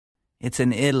It's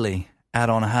in Italy, out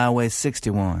on Highway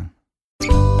 61.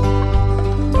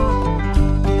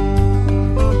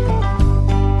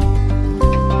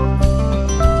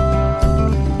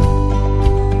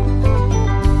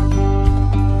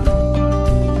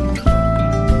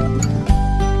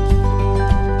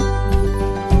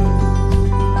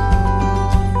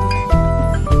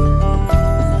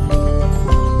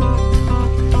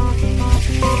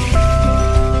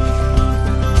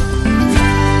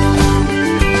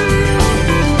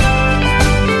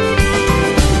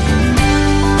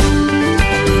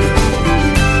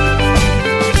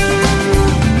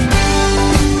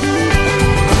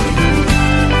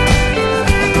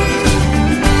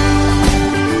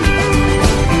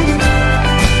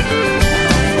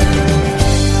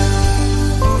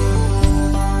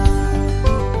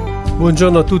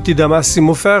 Buongiorno a tutti da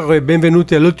Massimo Ferro e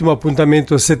benvenuti all'ultimo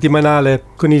appuntamento settimanale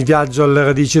con il viaggio alle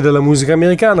radici della musica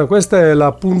americana. Questa è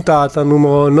la puntata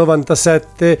numero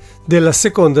 97 della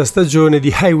seconda stagione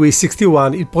di Highway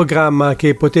 61, il programma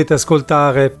che potete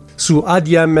ascoltare su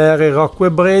ADMR Rock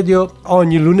Web Radio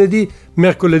ogni lunedì,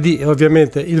 mercoledì e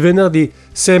ovviamente il venerdì,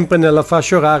 sempre nella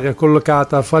fascia oraria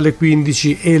collocata fra le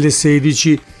 15 e le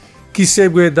 16. Chi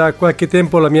segue da qualche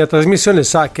tempo la mia trasmissione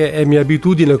sa che è mia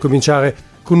abitudine cominciare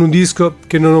con un disco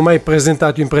che non ho mai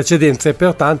presentato in precedenza e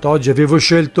pertanto oggi avevo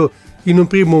scelto in un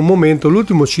primo momento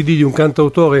l'ultimo CD di un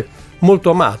cantautore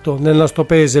molto amato nel nostro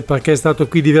paese perché è stato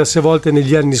qui diverse volte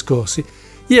negli anni scorsi.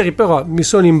 Ieri però mi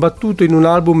sono imbattuto in un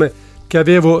album che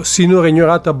avevo sinora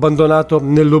ignorato e abbandonato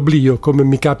nell'oblio, come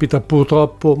mi capita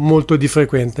purtroppo molto di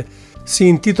frequente. Si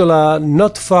intitola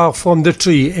Not Far From The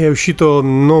Tree, è uscito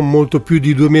non molto più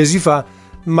di 2 mesi fa,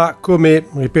 ma come,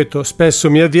 ripeto,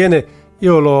 spesso mi avviene,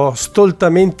 io l'ho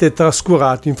stoltamente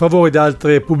trascurato in favore di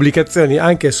altre pubblicazioni,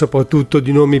 anche e soprattutto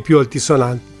di nomi più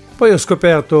altisonanti. Poi ho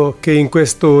scoperto che in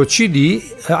questo CD,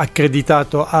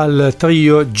 accreditato al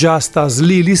trio Just As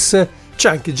Lilies, c'è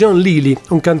anche John Lilly,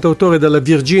 un cantautore della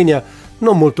Virginia,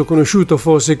 non molto conosciuto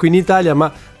forse qui in Italia,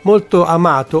 ma molto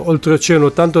amato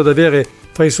oltreoceano, tanto da avere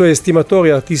fra i suoi estimatori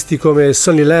artisti come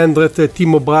Sonny Landreth,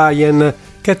 Tim O'Brien,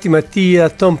 Cathy Mattia,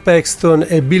 Tom Paxton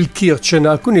e Bill Kirchen,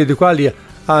 alcuni dei quali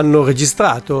hanno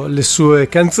registrato le sue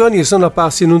canzoni e sono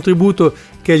apparsi in un tributo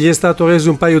che gli è stato reso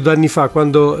un paio d'anni fa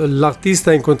quando l'artista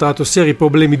ha incontrato seri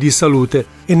problemi di salute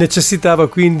e necessitava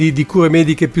quindi di cure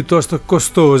mediche piuttosto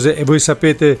costose e voi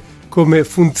sapete come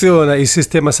funziona il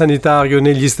sistema sanitario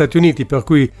negli Stati Uniti, per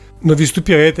cui non vi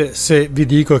stupirete se vi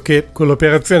dico che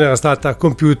quell'operazione era stata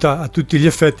compiuta a tutti gli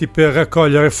effetti per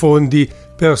raccogliere fondi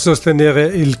per sostenere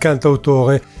il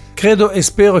cantautore. Credo e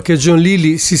spero che John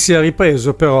Lilly si sia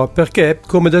ripreso però perché,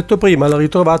 come detto prima, l'ho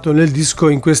ritrovato nel disco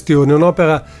in questione,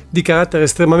 un'opera di carattere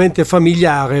estremamente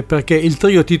familiare perché il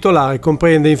trio titolare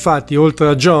comprende infatti, oltre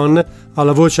a John,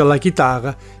 alla voce e alla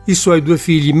chitarra, i suoi 2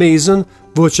 figli Mason,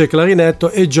 voce e clarinetto,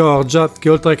 e Georgia, che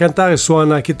oltre a cantare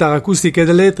suona chitarra acustica ed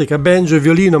elettrica, banjo,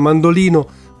 violino, mandolino,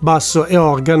 basso e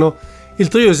organo. Il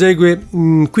trio esegue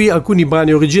qui alcuni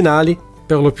brani originali,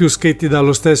 per lo più scritti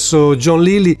dallo stesso John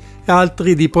Lilly, e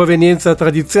altri di provenienza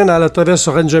tradizionale attraverso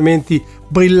arrangiamenti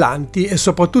brillanti e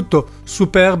soprattutto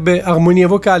superbe armonie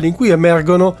vocali in cui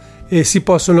emergono e si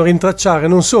possono rintracciare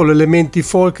non solo elementi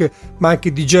folk ma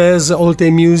anche di jazz, old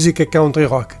time music e country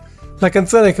rock. La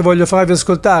canzone che voglio farvi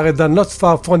ascoltare da Not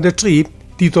Far From The Tree,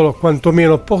 titolo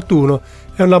quantomeno opportuno,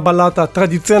 è una ballata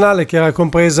tradizionale che era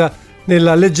compresa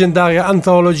nella leggendaria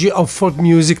Anthology of Folk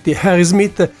Music di Harry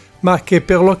Smith, ma che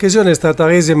per l'occasione è stata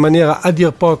resa in maniera a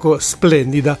dir poco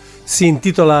splendida. Si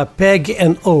intitola Peg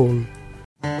and All.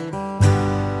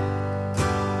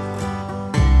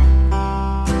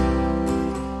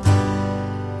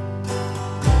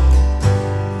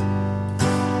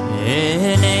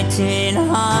 In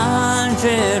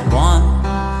 1801,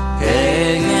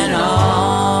 Peg and all.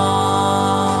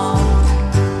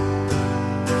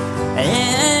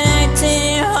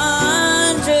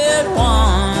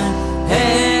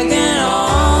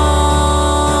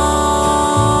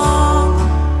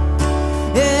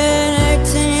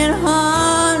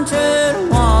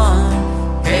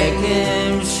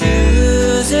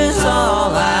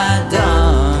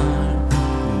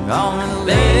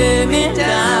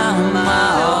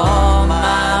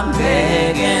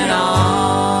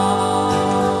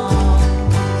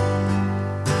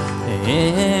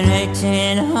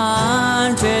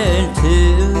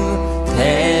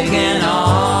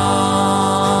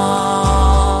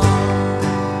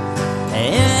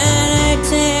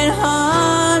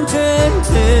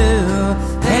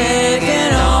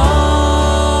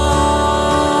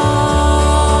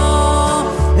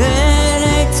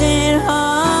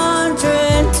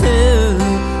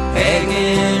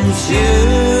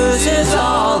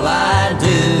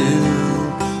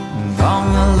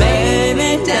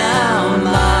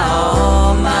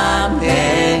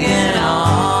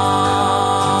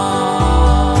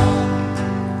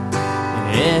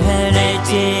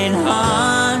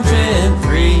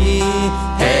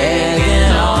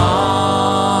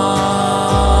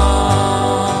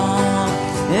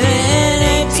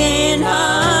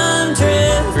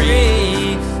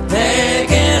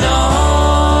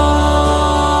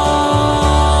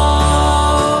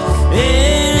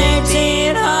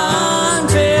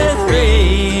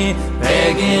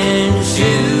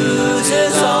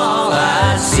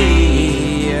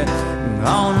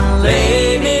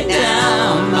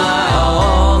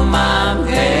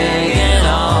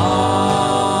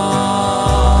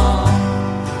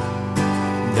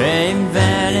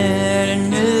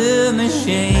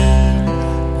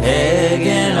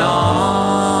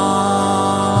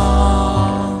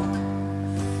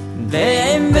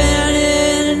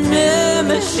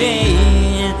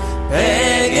 machine,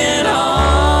 pegging on.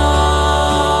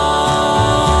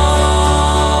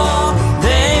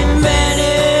 They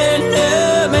invented a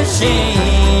new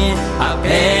machine. I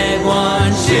peg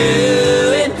one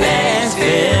shoe and pass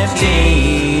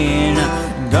 15.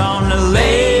 Gonna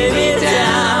lay me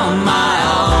down my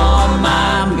arm,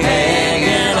 I'm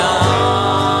pegging on.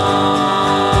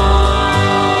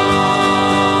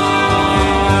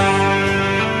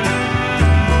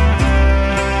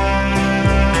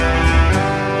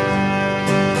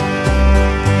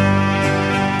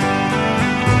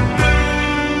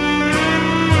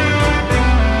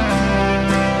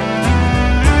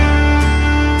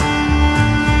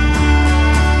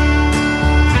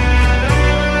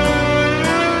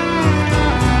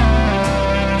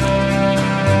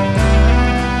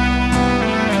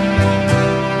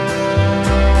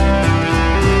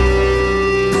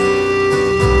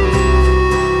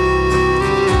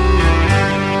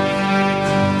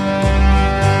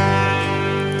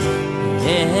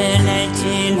 In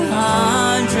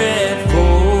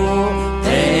 1804,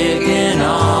 pegging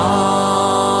on.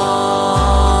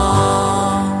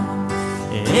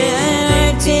 In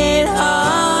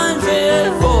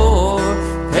 1804,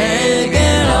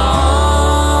 pegging on.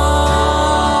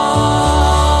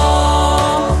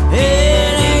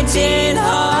 In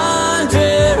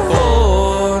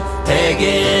 1804,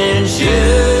 pegging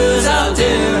shoes I'll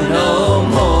do no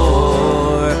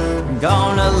more.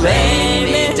 Gonna lay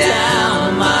me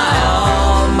down my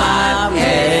arm, I'm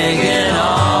pegging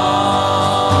on.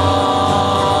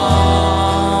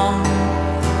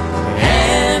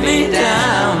 Hand me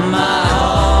down my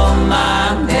arm,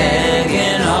 I'm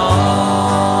pegging on.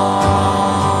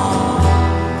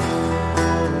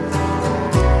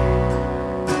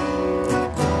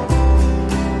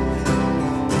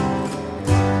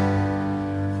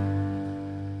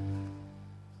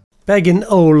 Pagan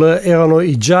Hall erano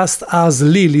i Just As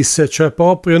Lilies, cioè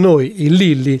proprio noi, i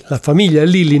Lilly, la famiglia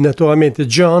Lilly naturalmente,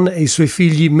 John e i suoi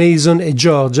figli Mason e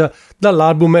Georgia,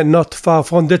 dall'album Not Far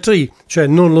From The Tree, cioè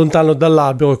non lontano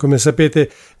dall'albero. Come sapete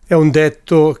è un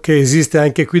detto che esiste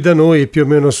anche qui da noi, più o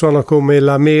meno suona come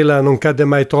la mela non cade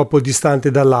mai troppo distante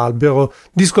dall'albero.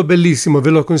 Disco bellissimo,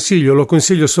 ve lo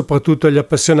consiglio soprattutto agli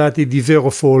appassionati di vero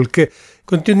folk.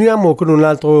 Continuiamo con un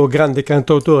altro grande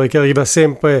cantautore che arriva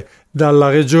sempre dalla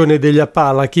regione degli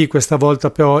Appalachi, questa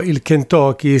volta però il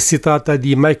Kentucky. Si tratta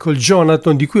di Michael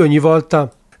Jonathon, di cui ogni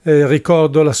volta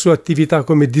ricordo la sua attività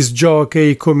come disc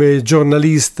jockey, come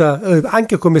giornalista,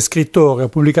 anche come scrittore. Ha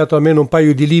pubblicato almeno un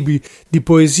paio di libri di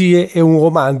poesie e un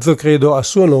romanzo, credo, a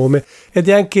suo nome, ed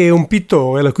è anche un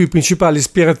pittore la cui principale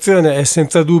ispirazione è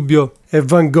senza dubbio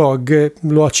Van Gogh.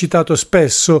 Lo ha citato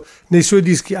spesso nei suoi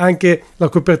dischi. Anche la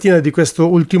copertina di questo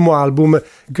ultimo album,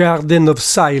 Garden of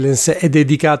Silence, è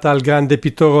dedicata al grande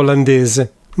pittore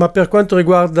olandese. Ma per quanto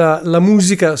riguarda la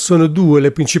musica, sono due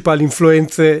le principali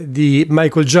influenze di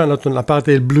Michael Jonathon, a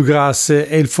parte il bluegrass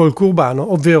e il folk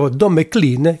urbano, ovvero Don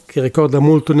McLean, che ricorda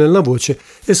molto nella voce,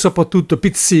 e soprattutto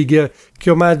Pete Seeger, che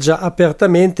omaggia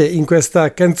apertamente in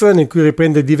questa canzone in cui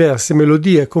riprende diverse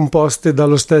melodie composte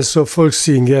dallo stesso folk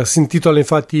singer. Si intitola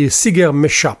infatti Seeger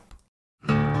Mashup.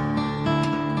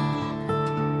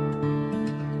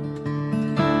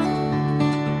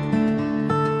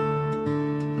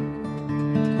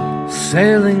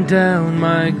 Sailing down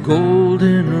my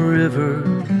golden river,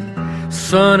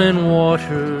 sun and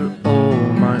water all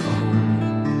my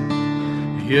own,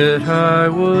 yet I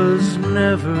was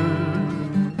never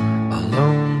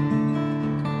alone.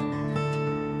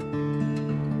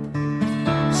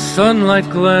 Sunlight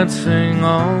glancing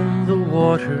on the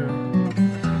water,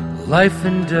 life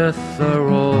and death are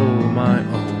all my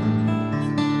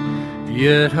own,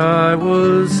 yet I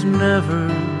was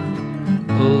never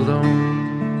alone.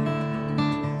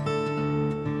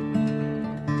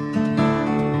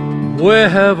 Where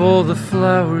have all the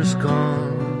flowers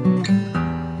gone?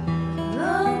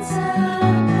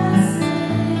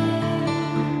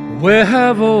 Where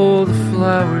have all the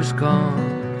flowers gone?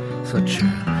 Such a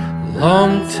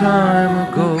long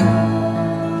time ago.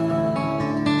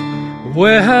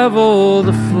 Where have all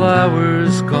the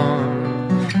flowers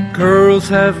gone? Girls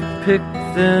have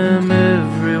picked them,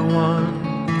 everyone.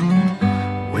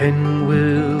 When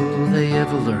will they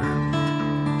ever learn?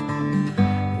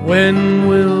 When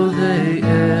will they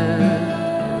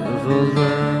ever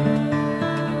learn?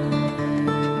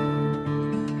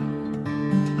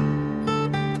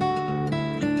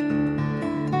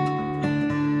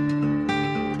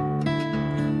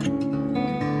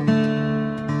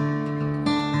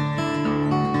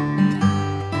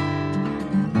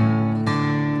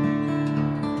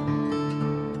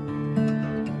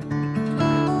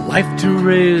 life to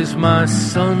raise my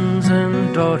sons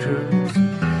and daughters,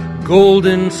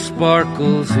 golden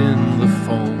sparkles in the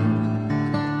foam,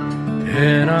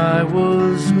 and I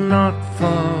was not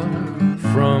far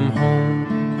from home.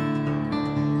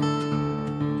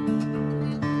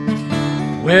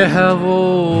 Where have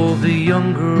all the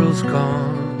young girls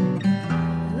gone?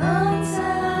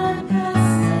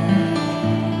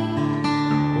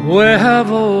 Where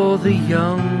have all the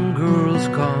young girls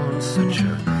gone? Such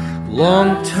a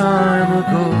long time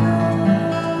ago.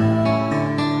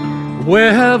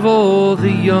 Where have all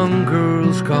the young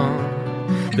girls gone?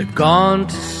 They've gone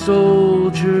to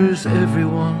soldiers,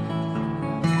 everyone.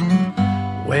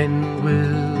 When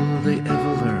will they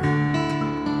ever learn?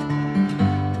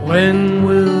 When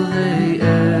will they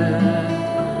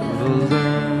ever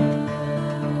learn?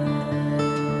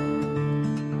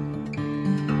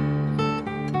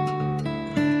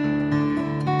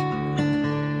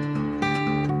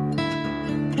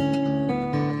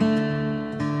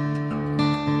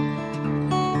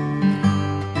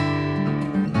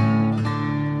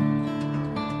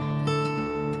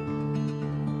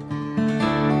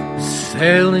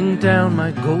 Sailing down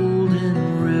my golden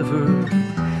river,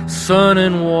 sun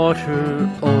and water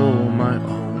all my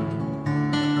own,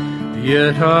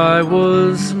 yet I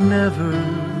was never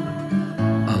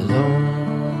alone.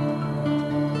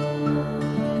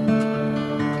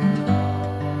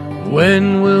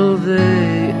 When will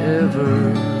they ever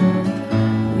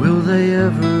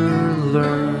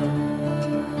learn?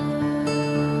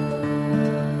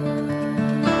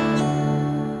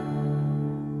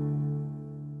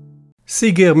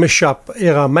 Seeger Mashup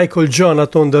era Michael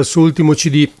Jonathan dal suo ultimo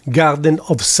CD Garden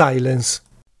of Silence.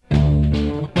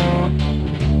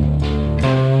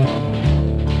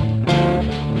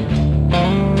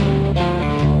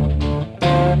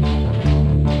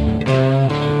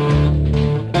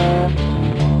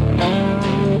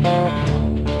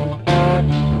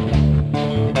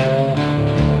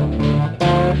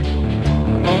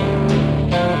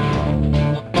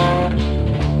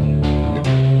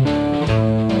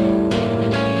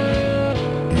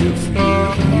 If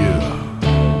you're here,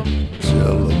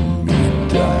 tell me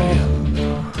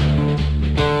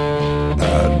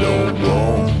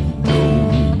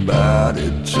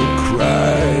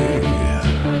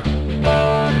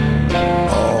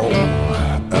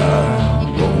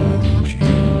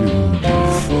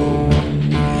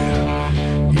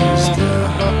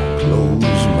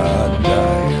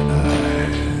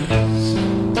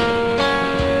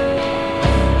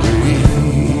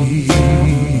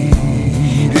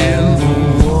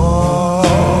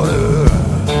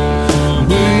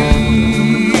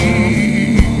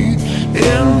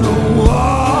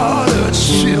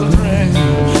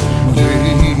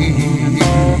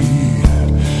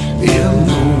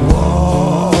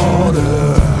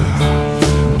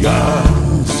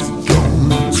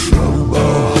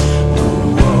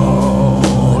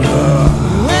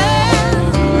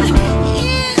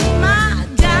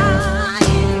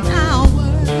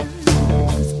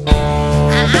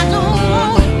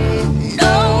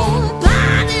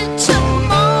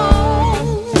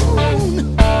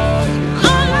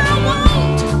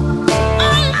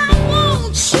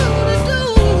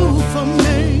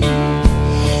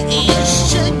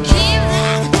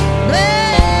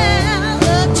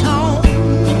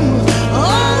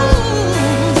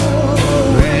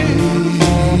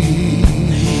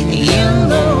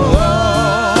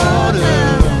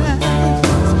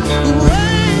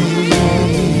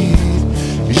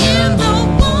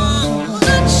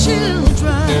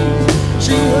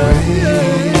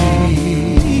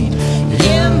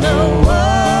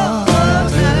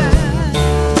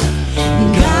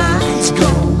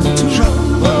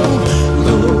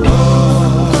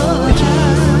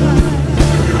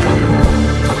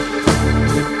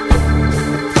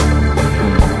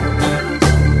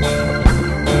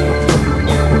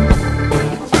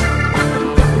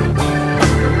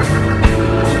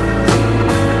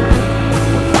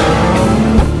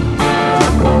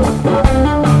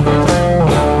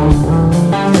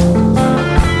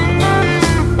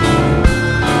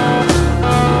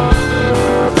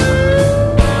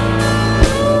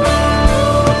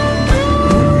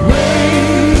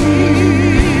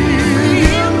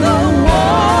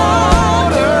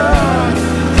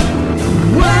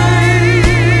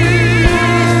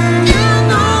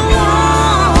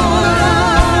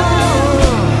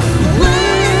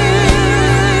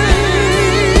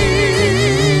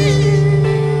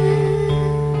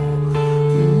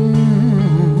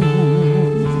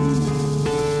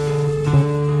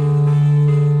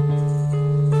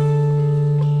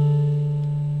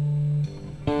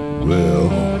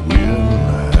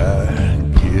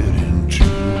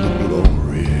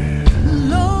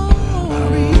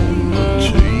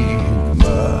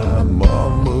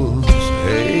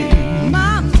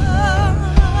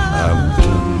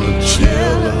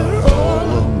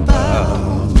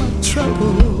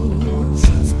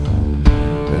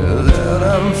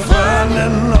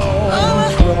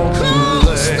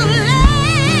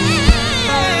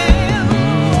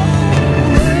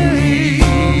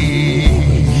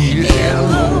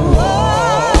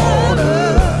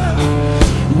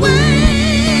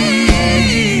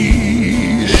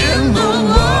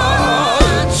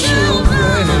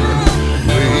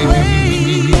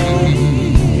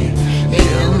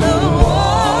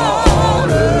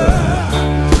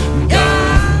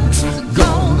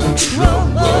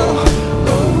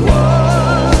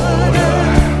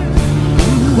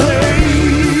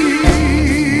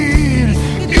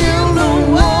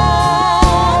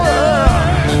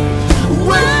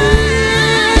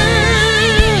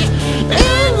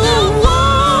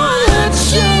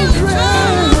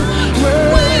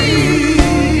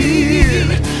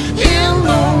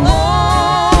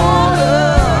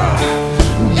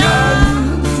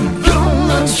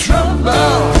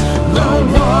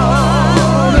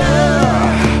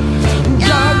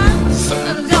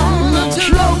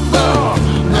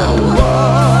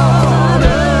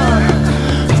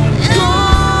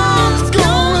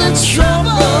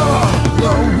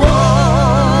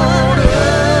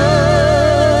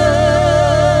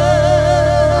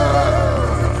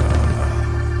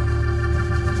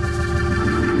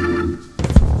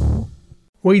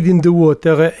Wade in the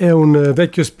Water è un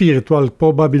vecchio spiritual,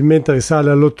 probabilmente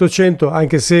risale all'800,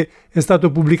 anche se è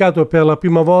stato pubblicato per la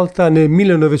prima volta nel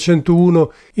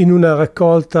 1901 in una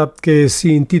raccolta che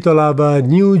si intitolava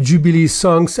New Jubilee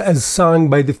Songs as Sung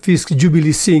by the Fisk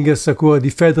Jubilee Singers a cura di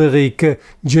Frederick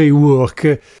J.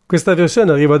 Work. Questa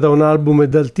versione arriva da un album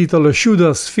dal titolo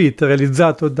Shooter's Feet,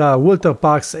 realizzato da Walter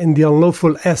Parks and the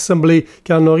Unlawful Assembly,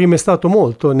 che hanno rimestato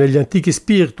molto negli antichi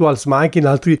spirituals ma anche in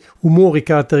altri umori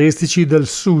caratteristici del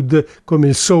sud come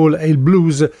il soul e il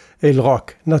blues e il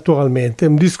rock, naturalmente. È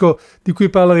un disco di cui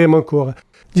parleremo ancora.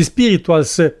 Gli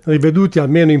spirituals, riveduti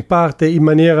almeno in parte in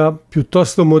maniera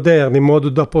piuttosto moderna, in modo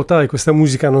da portare questa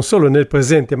musica non solo nel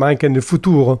presente ma anche nel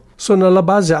futuro, sono alla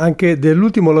base anche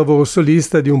dell'ultimo lavoro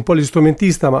solista di un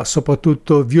polistrumentista ma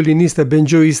soprattutto violinista e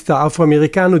banjoista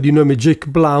afroamericano di nome Jake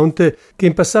Blount, che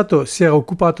in passato si era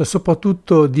occupato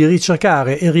soprattutto di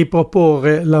ricercare e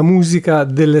riproporre la musica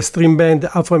delle string band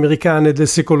afroamericane del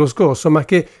secolo scorso, ma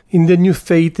che in The New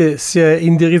Fate si è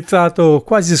indirizzato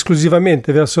quasi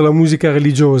esclusivamente verso la musica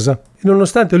religiosa. E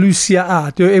nonostante lui sia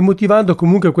ateo e motivando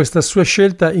comunque questa sua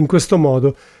scelta in questo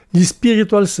modo, gli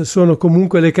spirituals sono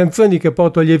comunque le canzoni che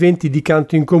porto agli eventi di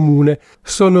canto in comune,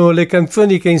 sono le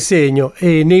canzoni che insegno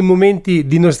e nei momenti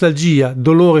di nostalgia,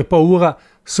 dolore e paura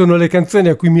sono le canzoni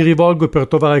a cui mi rivolgo per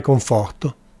trovare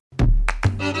conforto.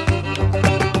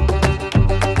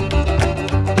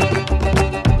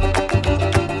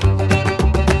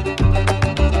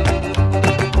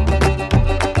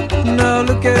 Now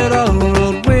look at our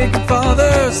old wicked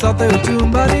fathers, thought they were doing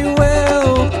mighty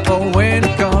well. But when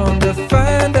it come to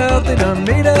find out, they done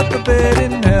made up a bed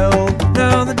in hell.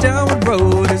 Now the downward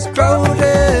road is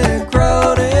crowded,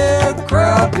 crowded,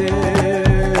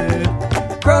 crowded,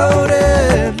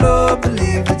 crowded, Lord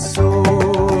believe it's so.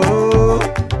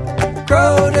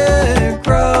 Crowded,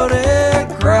 crowded,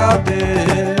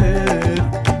 crowded,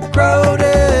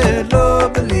 crowded,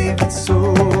 Lord believe it's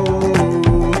so.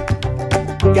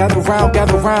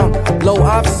 Gather round, lo,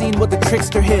 I've seen what the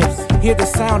trickster hits. Hear the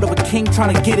sound of a king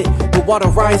trying to get it. The water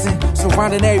rising,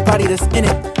 surrounding everybody that's in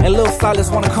it. And Lil Silas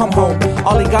wanna come home.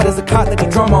 All he got is a cot that he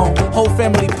drum on. Whole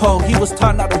family po, he was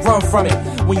taught not to run from it.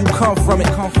 When you come from it,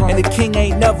 and the king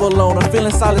ain't never alone. I'm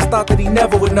feeling Silas thought that he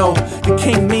never would know. The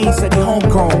king means that he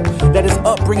homegrown, that his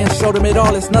upbringing showed him it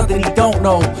all. It's nothing he don't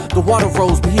know. The water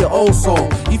rose, but he an old soul.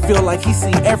 He feel like he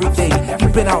seen everything. He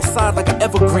been outside like an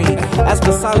evergreen. As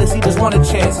for Silas, he just want a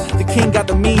chance. The king got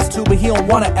the means too, but he don't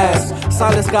wanna ask.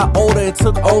 Silas got older and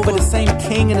took over. The same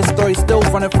king in the story still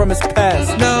running from his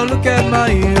past. Now look at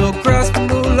my old grasping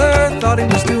ruler. Thought he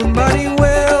was doing mighty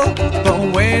well, but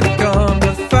when it come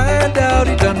to find out,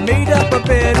 he done made up a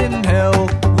bed in hell.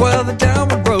 Well, the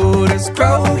downward road is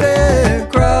crowded,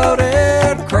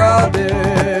 crowded,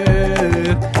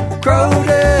 crowded,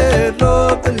 crowded,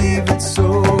 Lord believe it's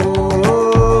so.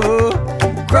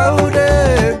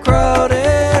 Crowded,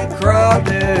 crowded,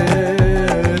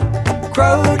 crowded,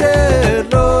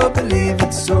 crowded, Lord believe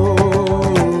it's so.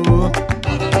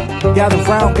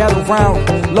 Gather round,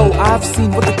 lo, I've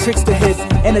seen what the trickster hit.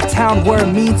 In a town where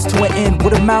it means to an end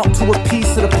would amount to a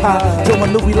piece of the pie. Joe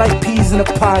and Louie like peas in a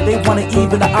pie, they wanna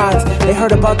even the odds. They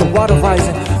heard about the water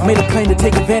rising, made a plan to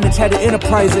take advantage, had to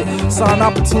enterprise it. Saw an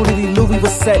opportunity, Louie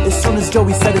was set. As soon as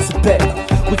Joey said it's a bet,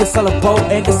 we can sell a boat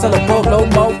and can sell a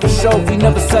boatload more for sure. We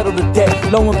never settled the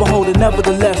debt, lo and behold it,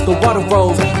 nevertheless the water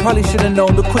rose. Probably should've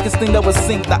known the quickest thing that would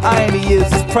sink. The irony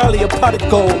is it's probably a pot of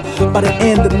gold. By the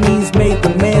end the means made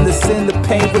the man to send the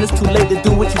pain. When it's too late to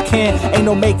do what you can, ain't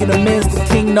no making amends. The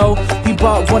king know, he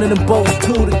bought one of them boats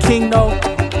too. The king know.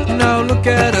 Now look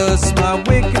at us, my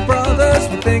wicked brothers.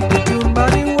 We think we're doing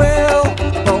mighty well,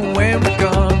 but when we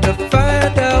come to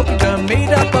find out, we done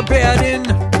made up a bed in.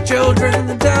 The children,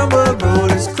 the downward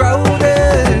road is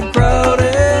crowded,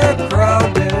 crowded,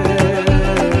 crowded,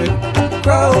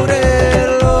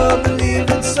 crowded, Lord believe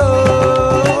it's so.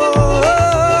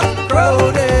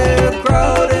 Crowded,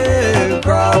 crowded,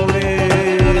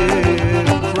 crowded,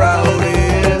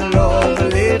 crowded, Lord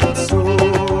believe it's so.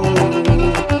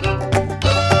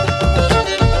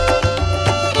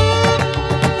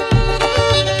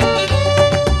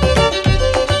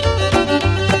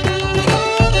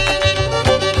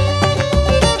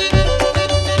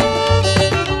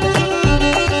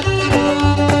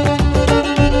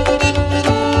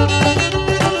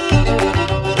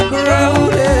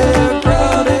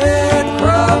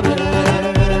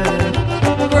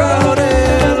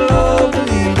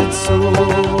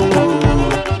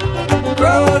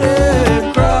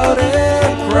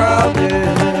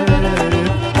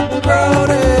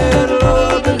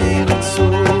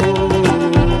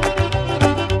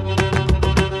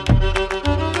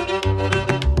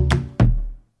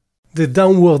 The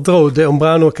Downward Road è un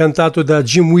brano cantato da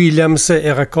Jim Williams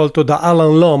e raccolto da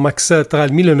Alan Lomax tra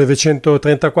il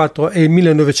 1934 e il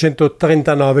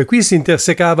 1939. Qui si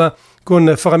intersecava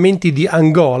con frammenti di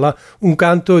Angola, un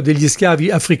canto degli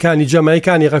schiavi africani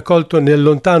giamaicani raccolto nel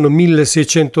lontano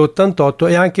 1688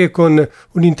 e anche con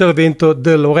un intervento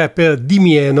del rapper D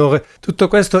Minor. Tutto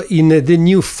questo in The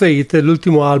New Fate,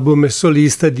 l'ultimo album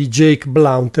solista di Jake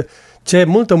Blount. C'è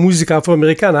molta musica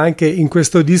afroamericana anche in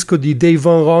questo disco di Dave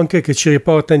Van Ronk che ci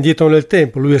riporta indietro nel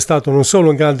tempo. Lui è stato non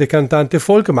solo un grande cantante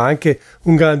folk ma anche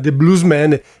un grande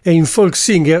bluesman e in Folk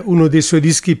Singer, uno dei suoi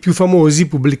dischi più famosi,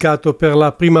 pubblicato per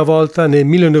la prima volta nel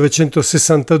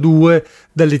 1962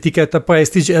 dall'etichetta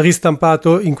Prestige e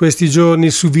ristampato in questi giorni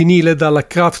su vinile dalla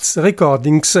Crafts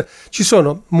Recordings. Ci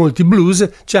sono molti blues,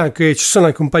 ci sono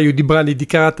anche un paio di brani di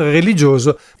carattere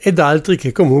religioso ed altri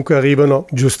che comunque arrivano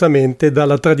giustamente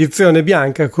dalla tradizione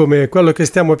bianca, come quello che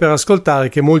stiamo per ascoltare,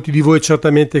 che molti di voi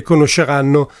certamente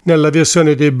conosceranno nella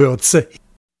versione dei Byrds.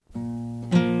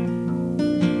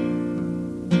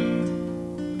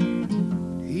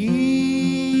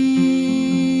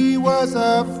 He was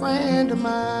a friend of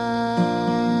mine.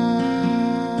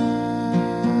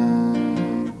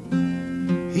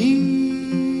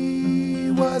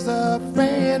 He was a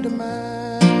friend of mine.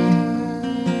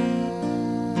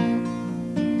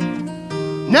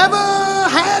 Never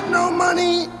had no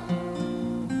money,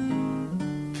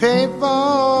 pay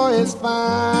for his fine.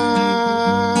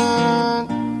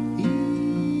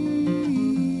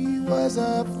 He was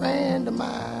a friend of mine.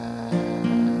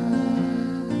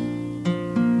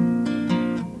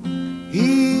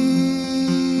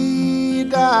 He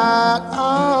died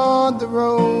on the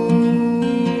road.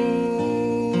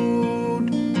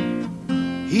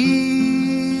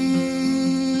 He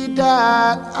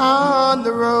died on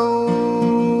the road.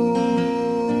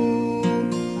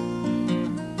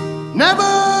 Never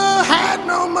had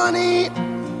no money,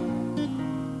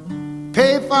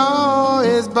 pay for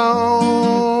his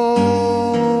bone.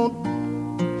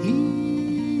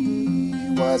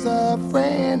 He was a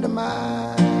friend of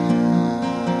mine.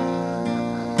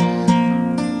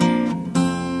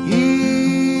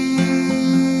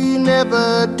 He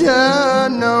never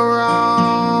done no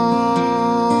wrong.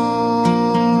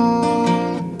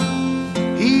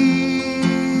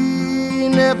 He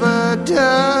never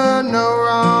done no wrong.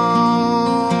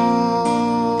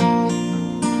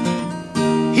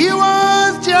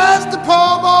 Just a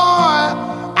poor boy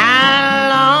and a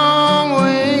long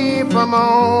way from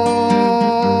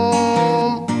home.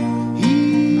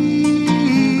 He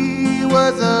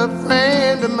was a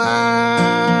friend of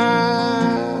mine.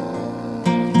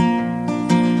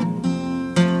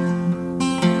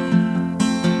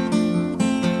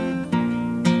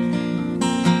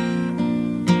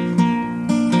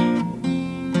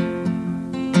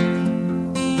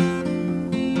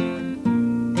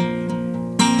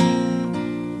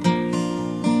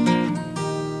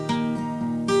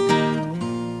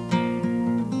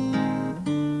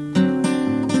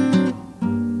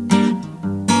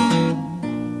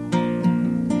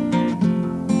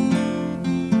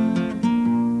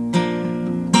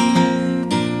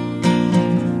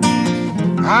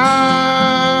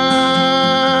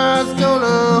 I stole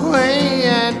away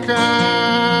and cried.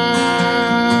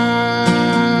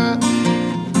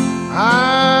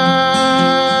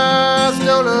 I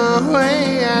stole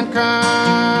away and cried.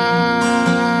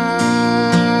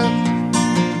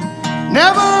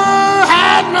 Never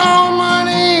had no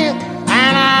money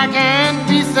and I can't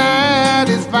be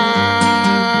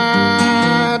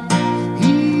satisfied.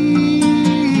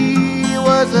 He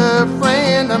was a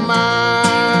friend of mine.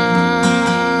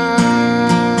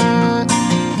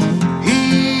 He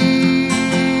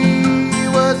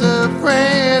was a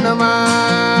friend of mine.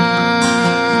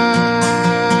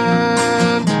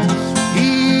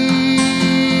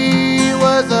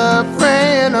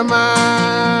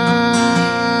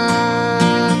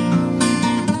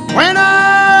 When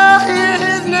I hear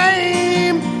his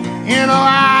name, you know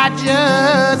I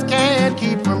just can't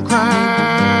keep from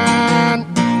crying.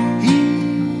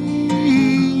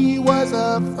 He was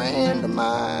a friend of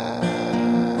mine.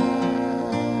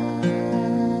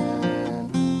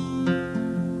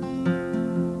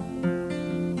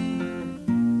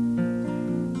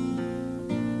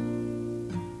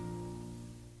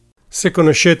 Se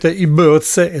conoscete i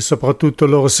Byrds e soprattutto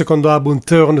il loro secondo album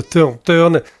Turn, Turn,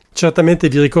 Turn, certamente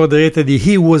vi ricorderete di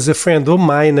He Was a Friend of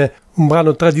Mine, un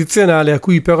brano tradizionale a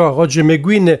cui però Roger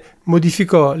McGuinn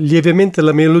modificò lievemente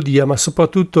la melodia ma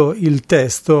soprattutto il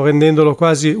testo, rendendolo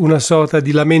quasi una sorta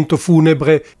di lamento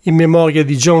funebre in memoria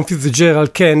di John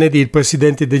Fitzgerald Kennedy, il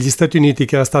presidente degli Stati Uniti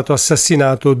che era stato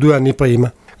assassinato 2 anni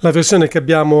prima. la versione che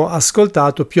abbiamo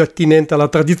ascoltato più attinente alla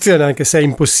tradizione, anche se è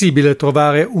impossibile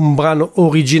trovare un brano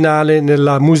originale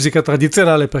nella musica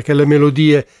tradizionale perché le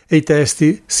melodie e i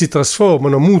testi si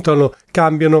trasformano, mutano,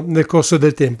 cambiano nel corso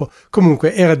del tempo.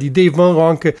 Comunque era di Dave Van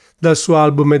Ronk dal suo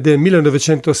album del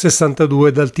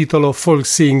 1962 dal titolo Folk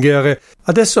Singer.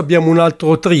 Adesso abbiamo un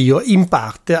altro trio, in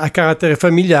parte a carattere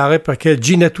familiare perché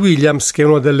Jeanette Williams, che è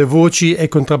una delle voci e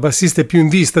contrabbassiste più in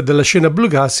vista della scena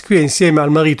bluegrass, qui è insieme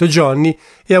al marito Johnny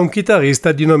e a un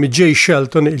chitarrista di nome Jay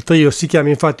Shelton. Il trio si chiama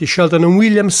infatti Shelton and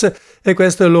Williams e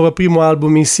questo è il loro primo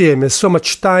album insieme, So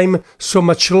Much Time, So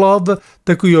Much Love,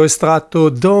 da cui ho estratto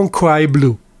Don't Cry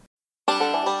Blue.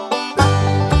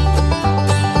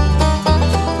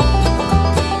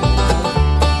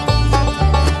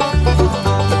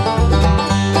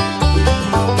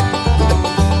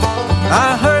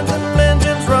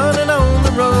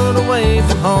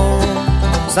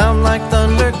 Sound like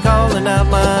thunder calling out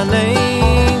my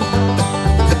name.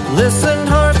 Listened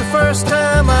hard the first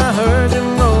time I heard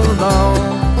him roll along.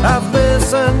 I've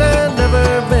listened and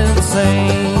never been the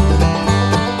same.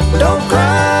 Don't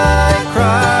cry,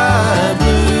 cry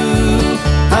blue,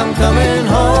 I'm coming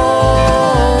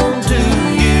home to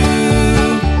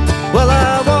you. Well,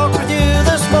 I walked with you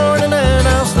this morning and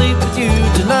I'll sleep with you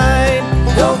tonight.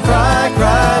 Don't cry,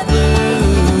 cry blue.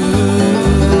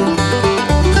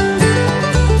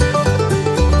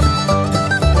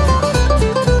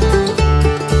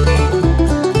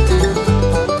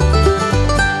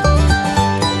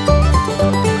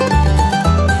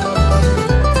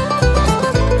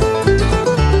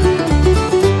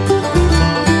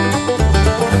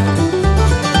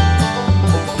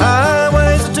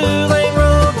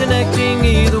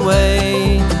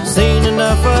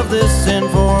 This in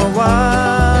for a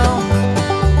while.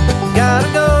 Gotta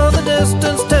go the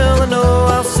distance till I know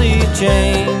I'll see a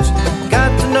change.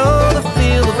 Got to know the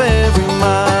feel of every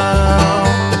mile.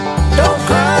 Don't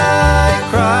cry,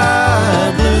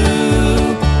 cry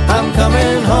blue, I'm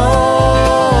coming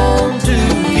home to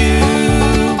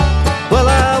you. Well,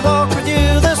 I walked with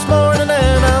you this morning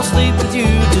and I'll sleep with you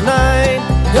tonight.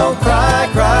 Don't cry,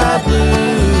 cry blue.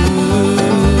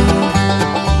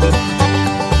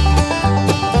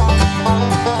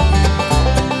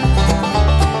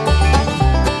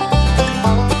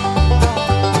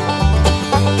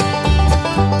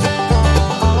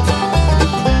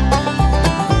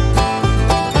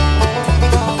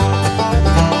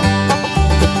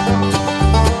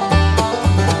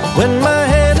 When my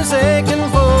head is aching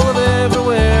full of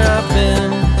everywhere I've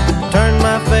been, turn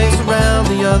my face around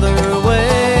the other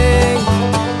way.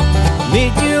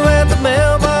 Meet you at the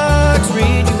mailbox,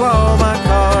 read you all my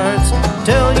cards,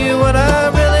 tell you what I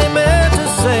really meant to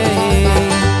say.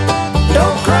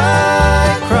 Don't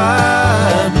cry,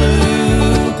 cry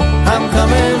blue, I'm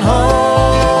coming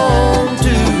home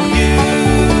to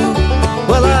you.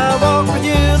 Well, I walked with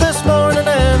you this morning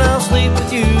and I'll sleep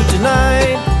with you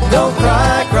tonight. Don't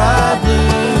cry, cry blue.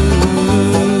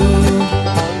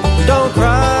 Don't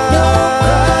cry,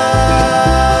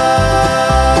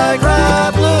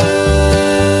 cry blue.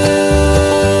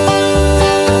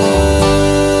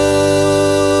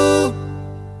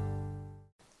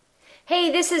 Hey,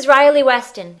 this is Riley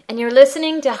Weston, and you're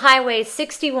listening to Highway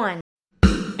 61.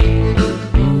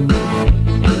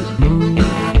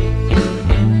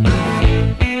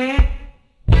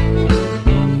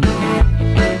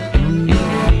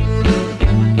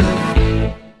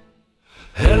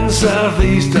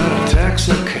 Southeast out of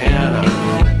Texarkana,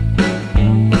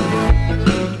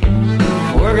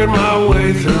 working my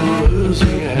way through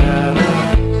Louisiana,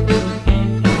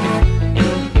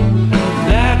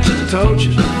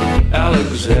 Natchitoches,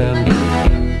 Alexander,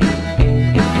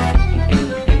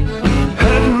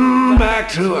 heading back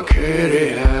to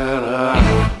Acadiana.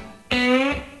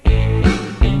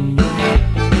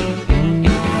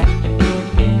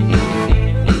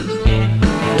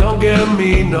 Don't give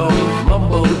me no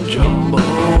mumbo jumbo.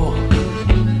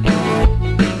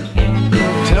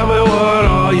 Tell me what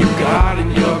all you got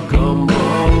in your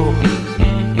gumbo.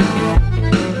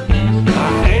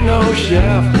 I ain't no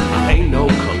chef, I ain't no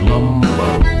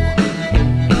Columbo,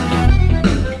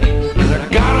 and I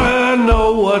gotta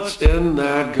know what's in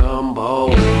that gumbo.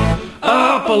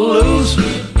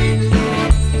 Appaloosas,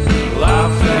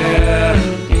 Lafayette,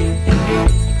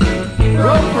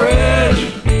 Rope Bridge,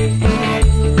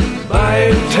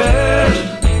 Bayou Teche,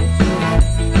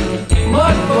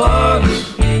 mud bugs,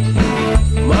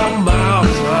 my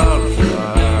mouth's on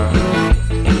fire.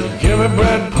 Give me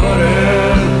bread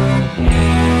pudding,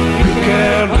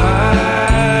 pecan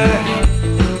pie,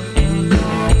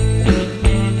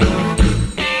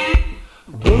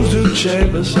 Blues do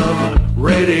Chavis on the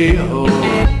radio.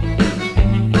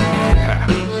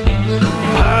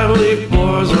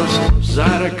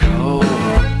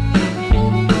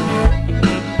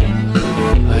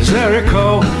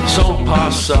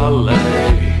 Soleil.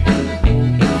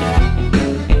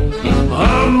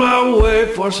 On my way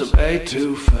for some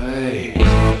etouffee.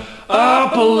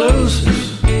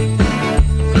 Appaloosas,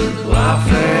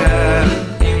 Lafayette,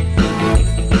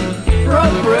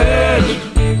 Road Bridge,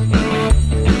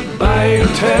 Bayou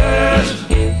Test,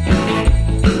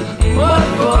 mud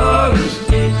bugs,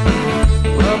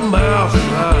 my mouth's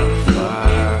on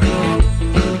fire.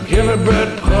 Give me bread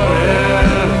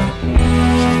pudding,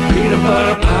 some peanut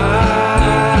butter pie.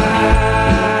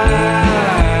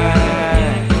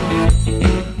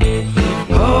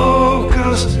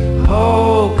 Hocus,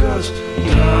 hocus,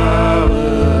 dominoes.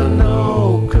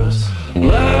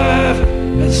 Life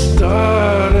is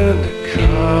starting to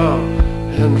come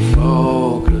in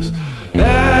focus.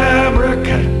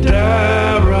 Abracadabra,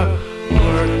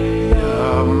 work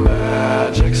your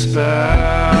magic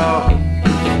spell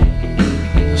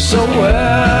so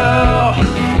well.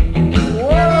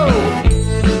 Whoa.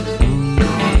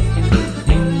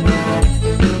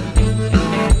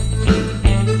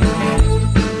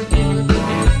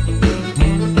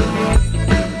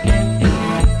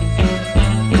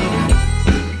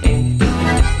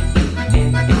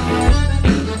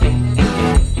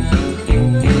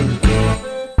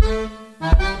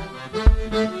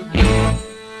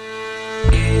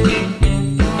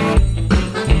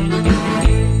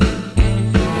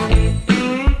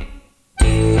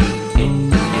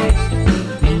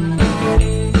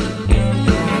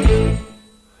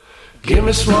 Give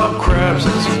me swamp crabs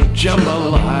and some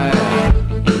jambalaya.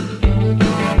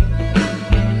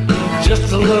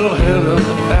 Just a little hint of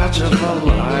the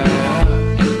atchafalaya.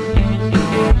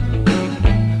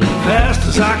 Fast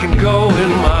as I can go in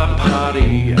my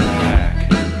Pontiac.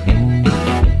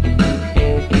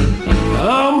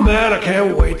 Oh man, I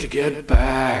can't wait to get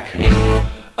back.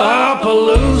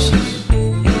 Appaloosas,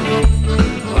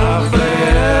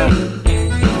 Lafayette,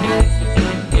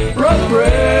 Road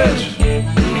Bridge,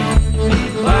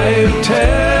 Bayou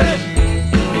Test,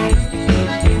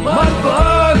 mud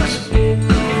bugs,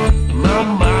 my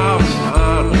mouth's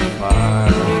on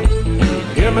fire.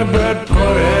 Give me bread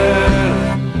pudding,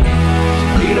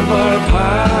 some peanut butter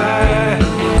pie.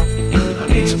 I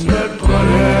need some bread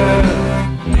pudding,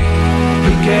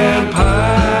 pecan pie.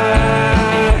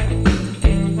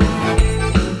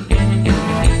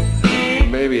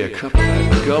 Maybe a cup of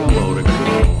that gumbo to go.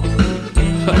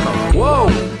 Whoa!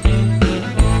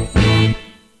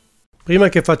 Prima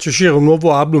che faccia uscire un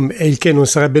nuovo album, e il che non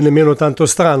sarebbe nemmeno tanto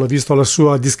strano visto la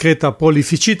sua discreta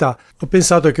prolificità, ho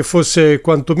pensato che fosse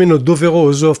quantomeno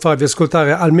doveroso farvi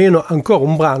ascoltare almeno ancora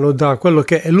un brano da quello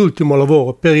che è l'ultimo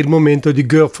lavoro per il momento di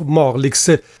Garth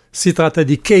Morlix. Si tratta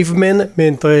di Caveman,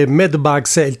 mentre Mad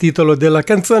Bugs è il titolo della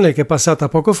canzone che è passata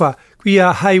poco fa qui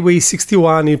a Highway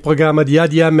 61, il programma di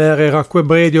ADMR Rock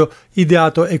Web Radio,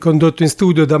 ideato e condotto in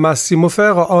studio da Massimo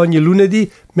Ferro ogni lunedì,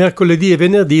 mercoledì e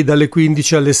venerdì dalle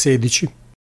 15 alle 16.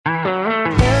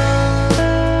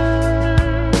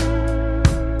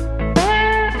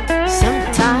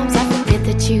 Sometimes I forget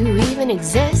that you even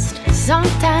exist.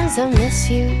 Sometimes I miss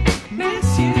you.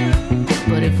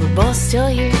 But if we're both still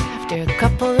here after a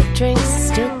couple of drinks,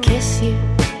 I still kiss you.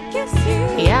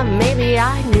 Yeah, maybe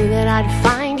I knew that I'd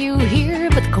find you here,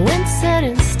 but the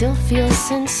coincidence still feels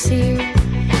sincere.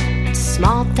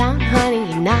 Small town honey,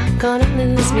 you're not gonna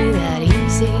lose me that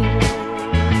easy.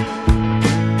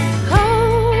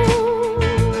 Oh,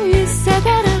 you said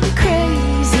that I'm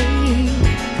crazy.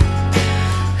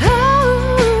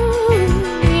 Oh,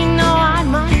 you know I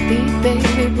might be,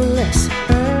 baby, but listen,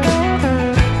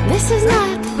 this is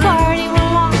not the party we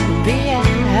want to be at.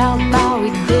 How about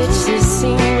we ditch this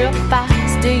scene real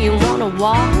fast? Do you wanna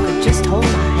walk or just hold my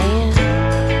hand?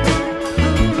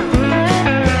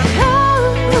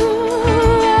 Oh,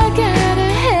 I got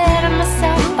ahead of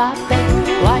myself, I bet.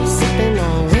 Why sipping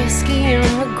on whiskey and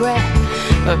regret?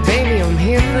 But baby, I'm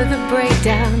here for the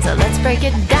breakdown, so let's break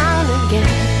it down again.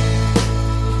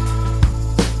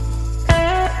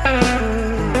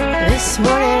 This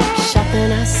morning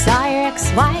shopping, I saw your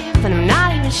ex-wife, and I'm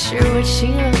not even sure what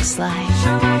she looks like.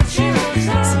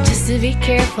 So just to be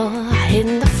careful, I hid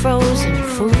in the frozen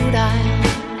food aisle.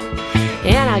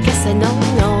 And I guess I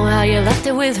don't know how you left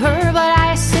it with her, but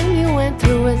I assume you went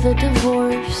through with a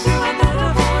divorce.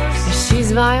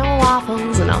 She's buying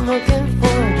waffles and I'm looking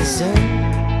for dessert.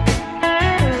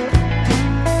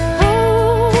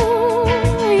 Oh,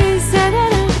 you said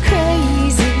that I'm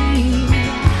crazy.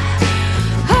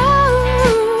 Oh,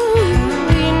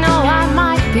 you know I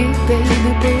might be, baby,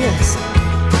 but listen,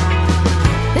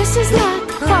 this is not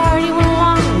the party we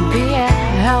want to be at.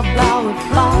 How about we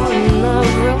fall in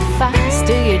love real fast?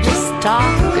 Do you just talk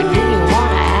or do you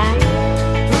want to act?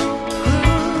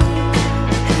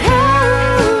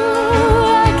 Oh,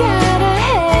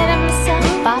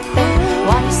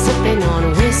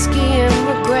 whiskey and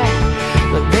regret.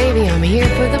 But baby, I'm here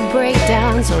for the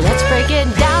breakdown, so let's break it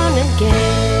down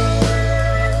again.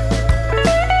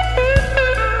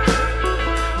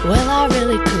 Well, I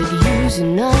really could use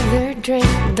another drink.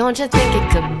 Don't you think it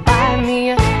could buy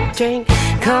me a drink?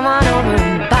 Come on over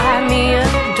and buy me a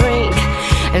drink.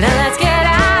 And then let's get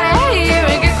out of here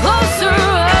and get closer.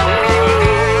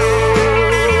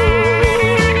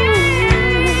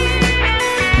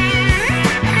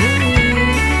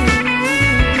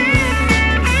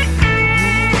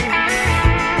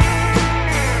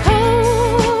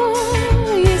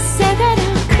 Oh, you said that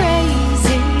I'm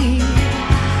crazy.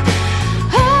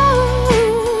 Oh,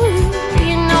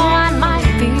 you know I might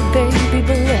be, baby,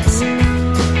 but listen,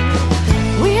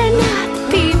 we're not the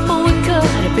people we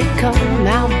could become.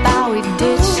 How about we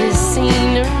ditch this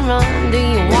scene and run? Do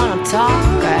you wanna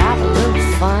talk or have a little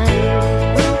fun?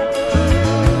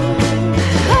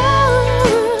 Oh,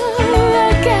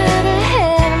 I got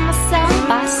ahead of myself,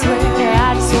 I swear.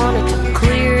 I just wanted to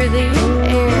clear the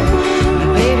air. But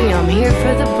baby, I'm here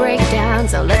for the breakdown,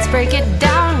 so let's break it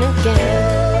down again.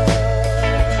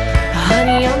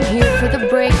 Honey, I'm here for the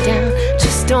breakdown,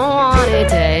 just don't want it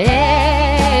to end.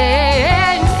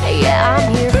 Yeah,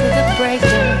 I'm here for the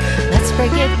breakdown, let's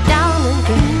break it down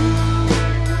again.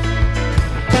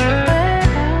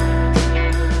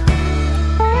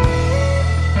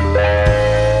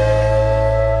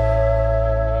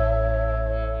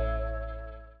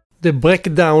 The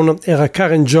Breakdown era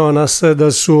Karen Jonas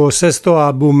dal suo sesto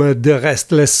album The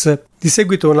Restless. Di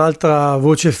seguito un'altra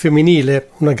voce femminile,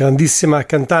 una grandissima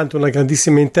cantante, una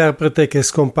grandissima interprete che è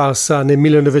scomparsa nel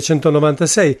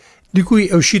 1996, di cui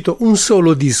è uscito un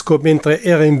solo disco mentre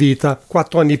era in vita,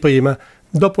 4 anni prima.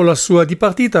 Dopo la sua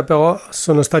dipartita però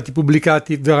sono stati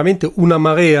pubblicati veramente una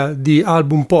marea di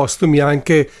album postumi,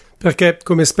 anche perché,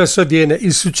 come spesso avviene,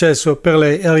 il successo per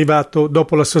lei è arrivato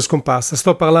dopo la sua scomparsa.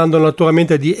 Sto parlando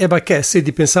naturalmente di Eva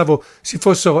Cassidy. Pensavo si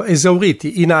fossero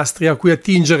esauriti i nastri a cui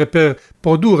attingere per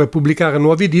produrre e pubblicare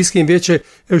nuovi dischi, invece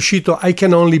è uscito I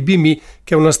Can Only Be Me,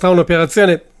 che è una strana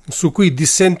operazione su cui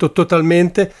dissento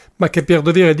totalmente, ma che per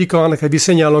dovere di cronaca vi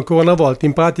segnalo ancora una volta.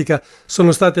 In pratica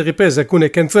sono state riprese alcune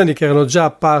canzoni che erano già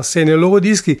apparse nei loro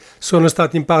dischi, sono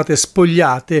state in parte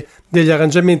spogliate degli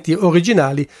arrangiamenti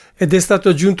originali ed è stato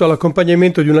aggiunto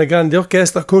l'accompagnamento di una grande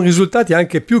orchestra con risultati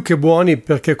anche più che buoni,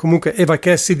 perché comunque Eva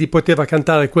Cassidy poteva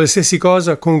cantare qualsiasi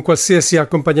cosa con qualsiasi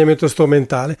accompagnamento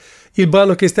strumentale. Il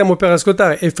brano che stiamo per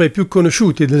ascoltare è fra i più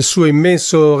conosciuti del suo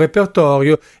immenso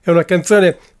repertorio, è una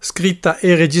canzone scritta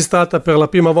e registrata per la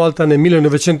prima volta nel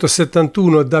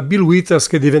 1971 da Bill Withers,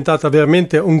 che è diventata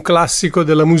veramente un classico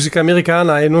della musica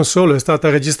americana, e non solo, è stata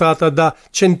registrata da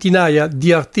centinaia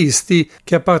di artisti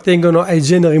che appartengono ai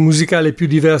generi musicali più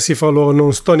diversi fra loro.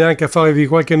 Non sto neanche a farvi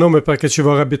qualche nome perché ci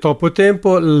vorrebbe troppo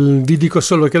tempo, vi dico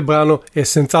solo che il brano, e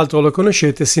senz'altro lo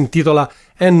conoscete, si intitola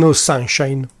And No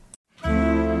Sunshine.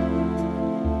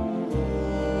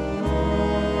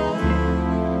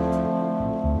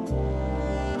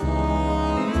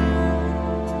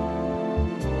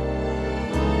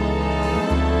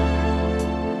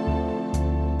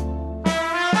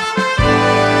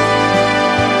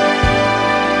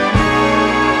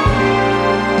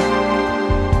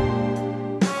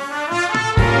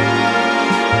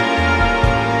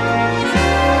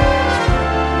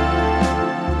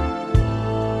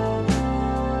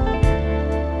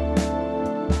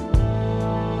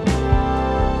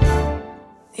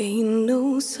 Ain't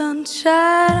no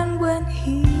sunshine when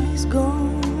he's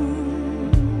gone.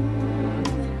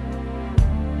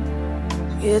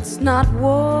 It's not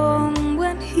warm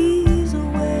when he's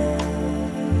away.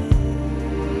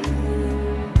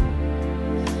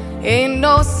 Ain't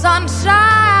no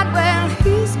sunshine when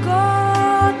he's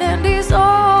gone, and he's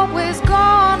always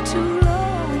gone too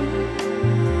long.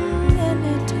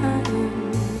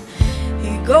 Anytime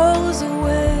he goes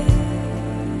away,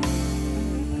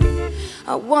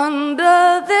 I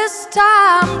wonder this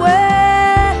time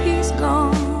where he's gone.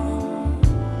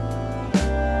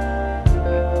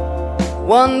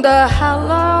 Wonder how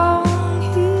long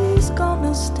he's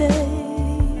gonna stay.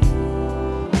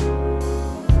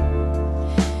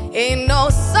 Ain't no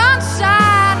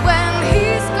sunshine when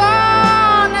he's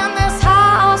gone, and this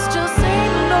house just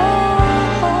ain't no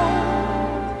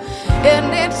home.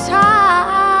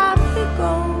 Anytime he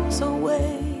goes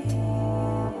away.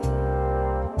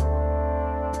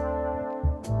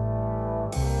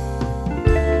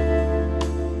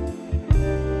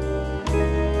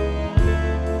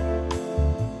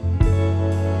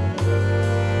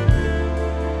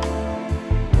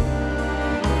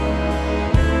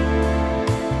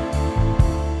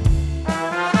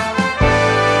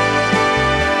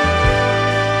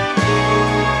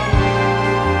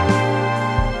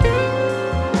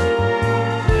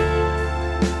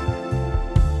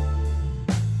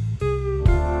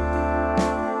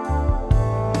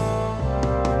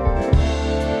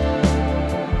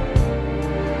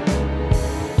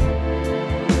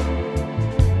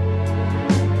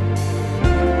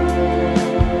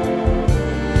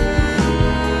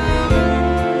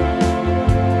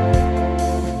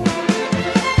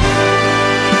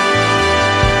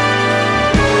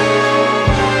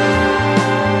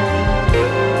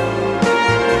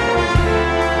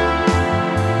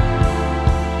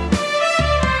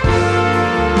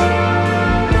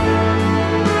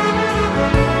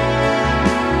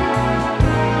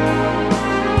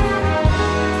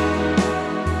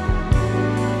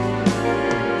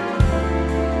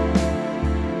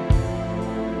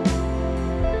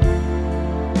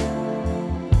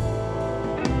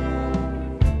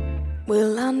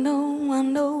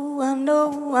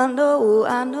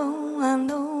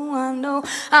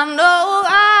 know,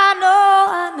 I know,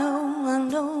 I know, I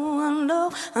know, I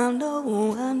know, I know, I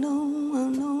know, I know, I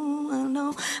know, I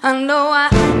know, I know, I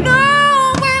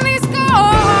know when he's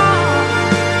gone,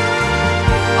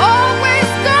 always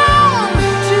gone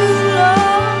too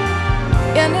long.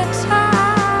 Anytime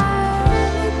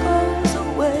he goes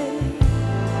away,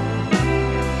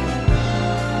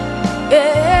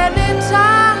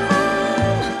 anytime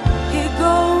he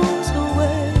goes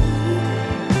away,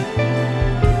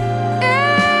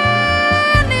 anytime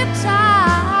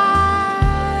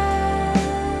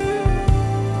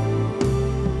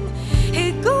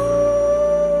he goes,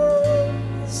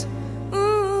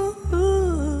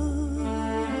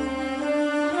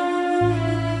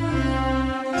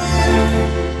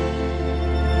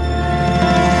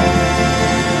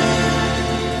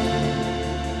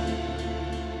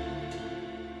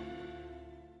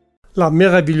 La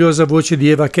meravigliosa voce di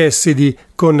Eva Cassidy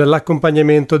con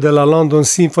l'accompagnamento della London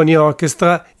Symphony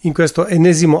Orchestra in questo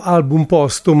ennesimo album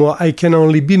postumo I Can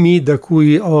Only Be Me, da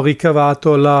cui ho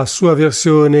ricavato la sua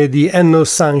versione di Enno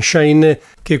Sunshine,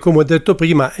 che come ho detto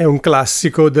prima è un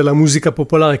classico della musica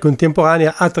popolare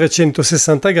contemporanea a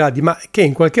 360 gradi, ma che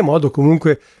in qualche modo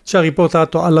comunque ci ha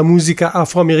riportato alla musica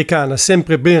afroamericana,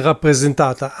 sempre ben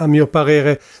rappresentata a mio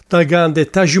parere dal grande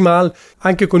Taj Mahal,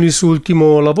 anche con il suo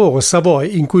ultimo lavoro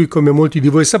Savoy, in cui, come molti di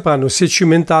voi sapranno, si è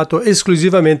cimentato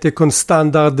esclusivamente con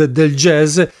standard del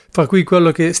jazz, fra cui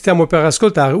quello che stiamo per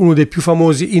ascoltare, uno dei più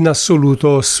famosi in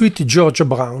assoluto, Sweet Georgia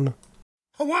Brown.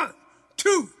 1,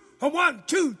 2, 1,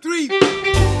 2, 3.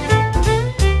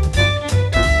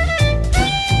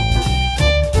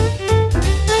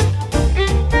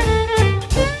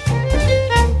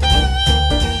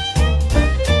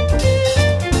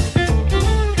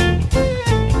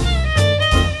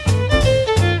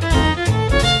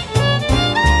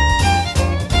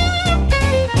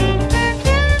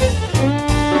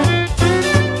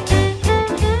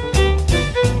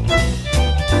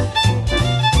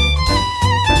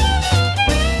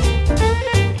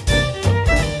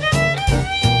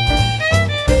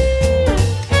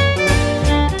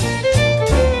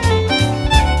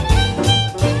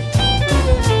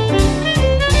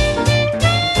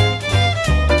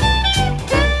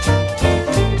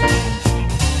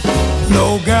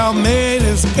 Gal made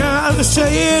his gotta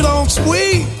say it on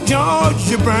Sweet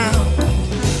Georgia Brown.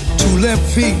 2 left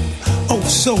feet, oh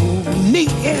so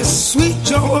neat, yes, Sweet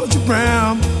Georgia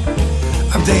Brown.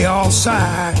 They all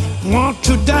sigh, want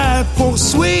to die for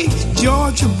Sweet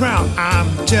Georgia Brown. I'm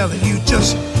telling you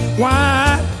just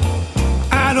why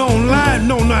I don't lie,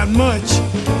 no, not much.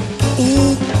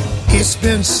 Ooh, it's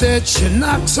been said she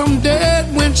knocks 'em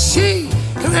dead when she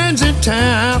lands in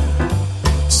town.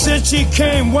 Since she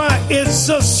came, why it's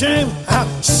a shame how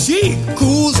she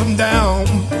cools them down.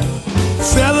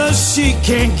 Fellas she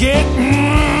can't get,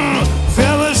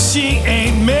 fellas she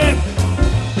ain't met.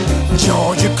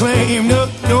 Georgia claimed her,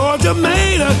 Georgia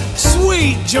made her,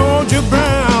 Sweet Georgia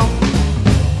Brown.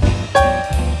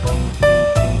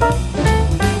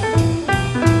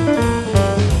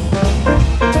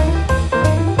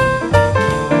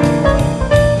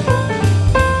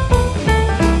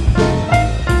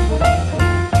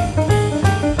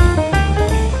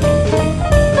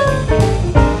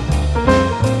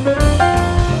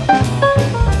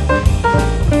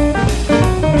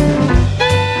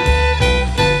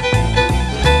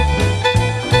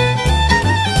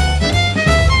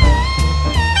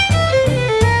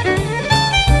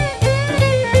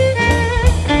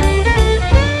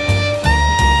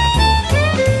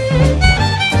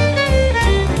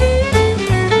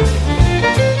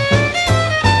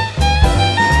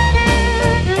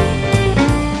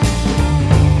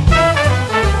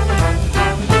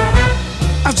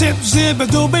 Zip a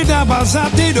do be da ba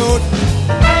zap de do.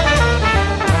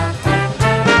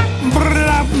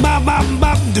 Bra ba ba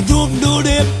ba do do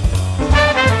dip.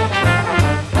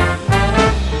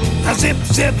 Zip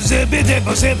zip zip it dip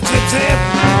zip zip zip.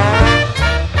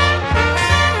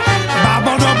 Ba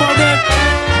ba do ba dip.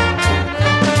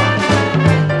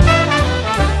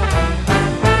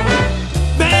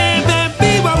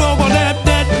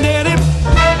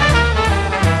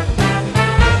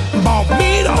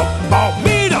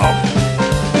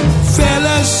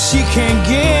 She can't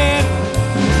get,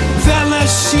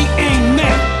 fellas she ain't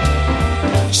met.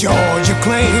 Georgia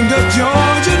claimed her,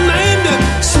 Georgia named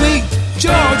her, Sweet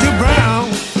Georgia Brown.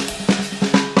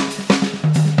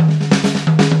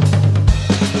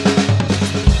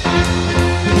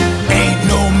 Ain't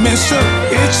no mister,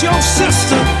 it's your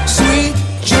sister, Sweet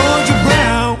Georgia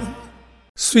Brown.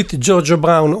 Sweet Georgia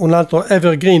Brown, un altro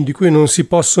evergreen di cui non si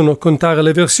possono contare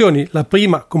le versioni. La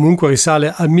prima comunque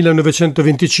risale al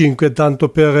 1925, tanto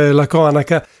per la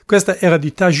cronaca. Questa era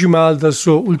di Taj Mahal dal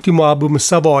suo ultimo album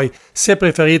Savoy. Se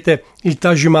preferite il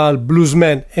Taj Mahal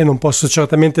Bluesman, e non posso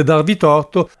certamente darvi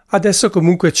torto, adesso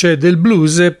comunque c'è del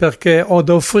blues, perché ho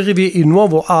da offrirvi il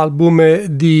nuovo album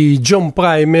di John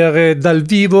Primer dal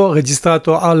vivo,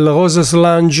 registrato al Roses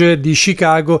Lounge di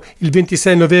Chicago il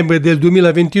 26 novembre del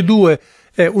 2022.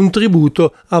 È un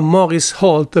tributo a Maurice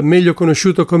Holt, meglio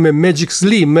conosciuto come Magic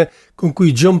Slim, con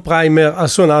cui John Primer ha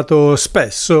suonato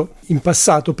spesso in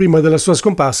passato, prima della sua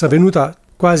scomparsa, venuta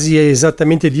quasi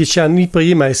esattamente 10 anni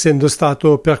prima, essendo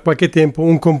stato per qualche tempo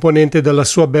un componente della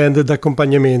sua band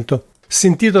d'accompagnamento. Si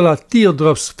intitola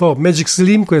Teardrops for Magic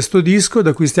Slim questo disco,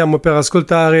 da cui stiamo per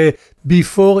ascoltare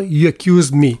Before You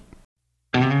Accuse Me.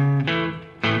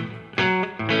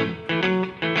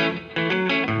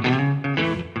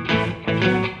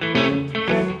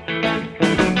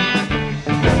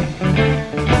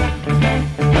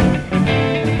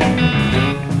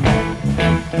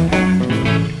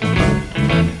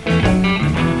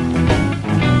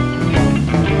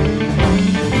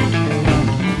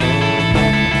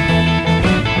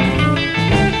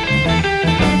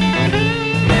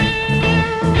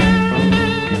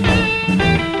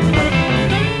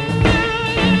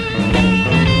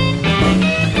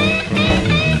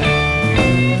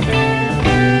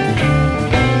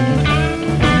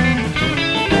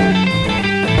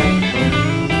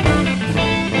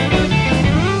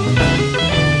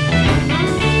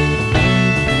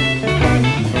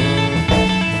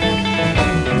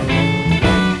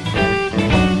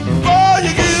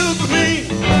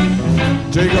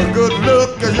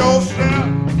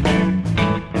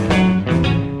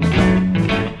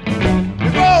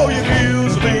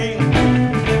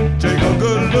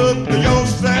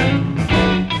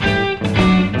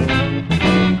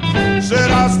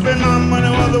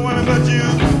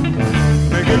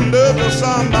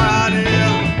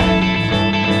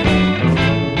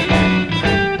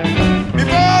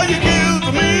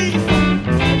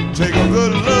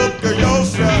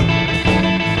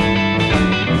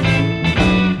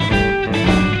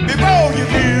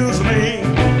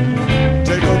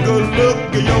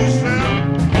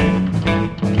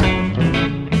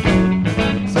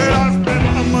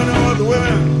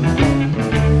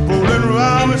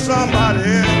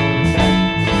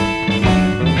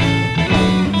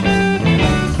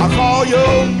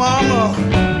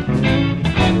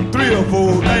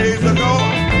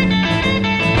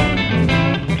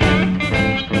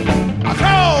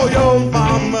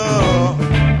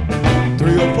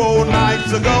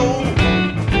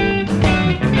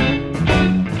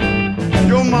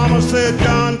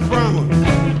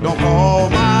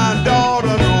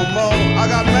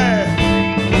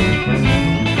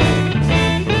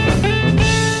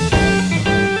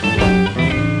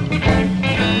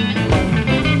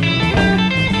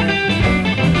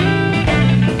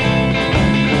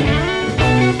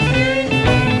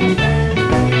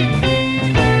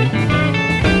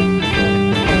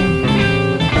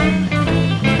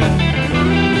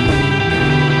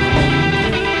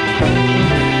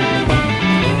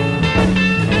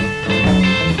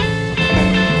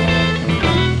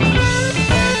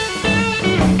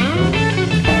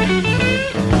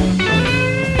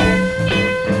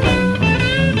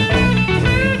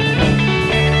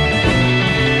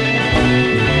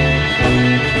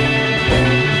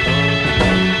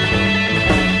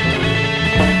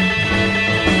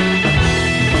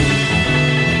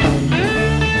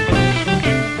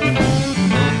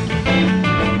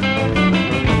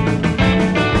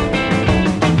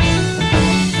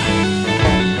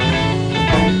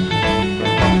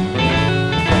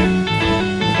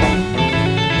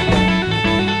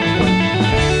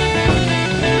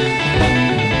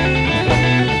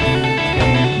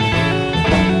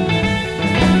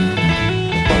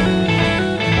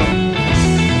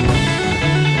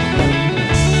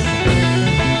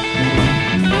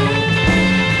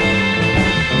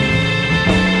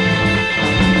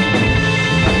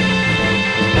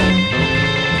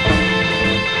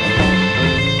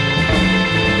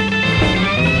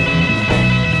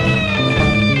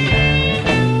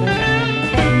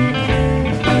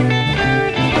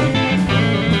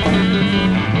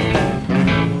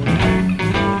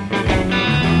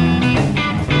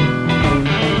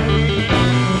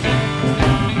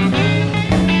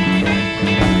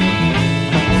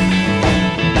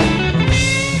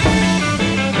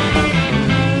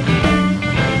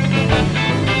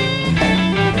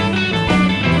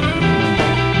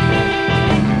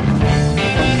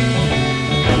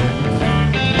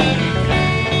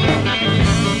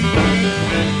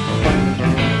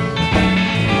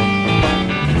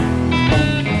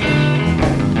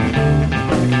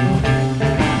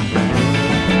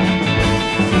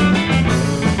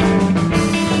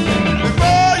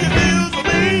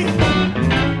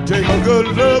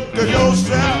 look at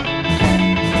yourself.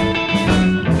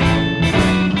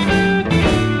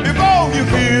 Before you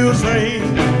feel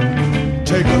sane,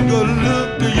 take a good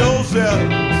look at yourself.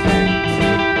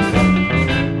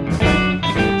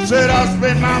 Said I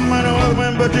spend my money with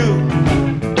women but you,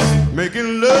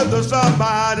 making love to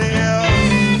somebody else.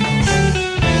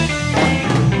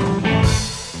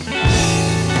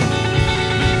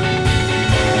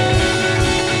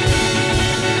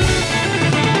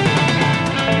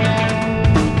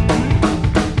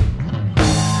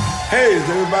 Hey, is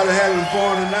everybody having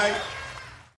fun tonight?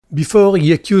 Before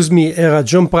You Accuse Me era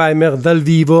John Primer dal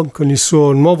vivo con il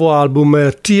suo nuovo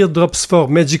album Teardrops for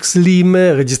Magic Slim,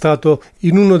 registrato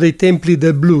in uno dei templi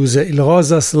del blues, il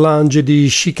Rosas Lounge di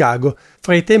Chicago.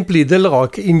 Fra i templi del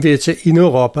rock invece in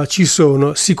Europa ci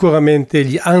sono sicuramente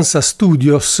gli Hansa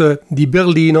Studios di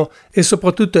Berlino e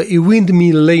soprattutto i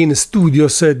Windmill Lane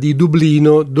Studios di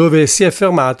Dublino, dove si è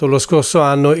fermato lo scorso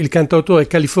anno il cantautore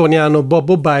californiano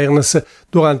Bobo Byrnes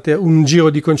durante un giro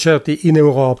di concerti in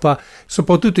Europa.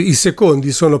 Soprattutto i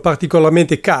secondi sono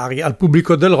particolarmente cari al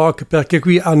pubblico del rock perché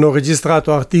qui hanno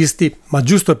registrato artisti, ma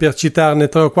giusto per citarne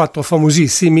 3 o 4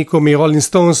 famosissimi come i Rolling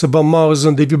Stones, Van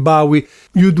Morrison, David Bowie,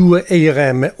 U2 e i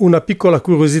Rem. Una piccola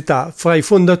curiosità: fra i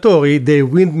fondatori dei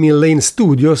Windmill Lane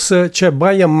Studios c'è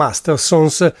Brian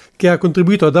Mastersons, che ha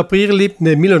contribuito ad aprirli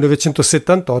nel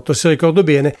 1978, se ricordo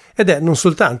bene, ed è non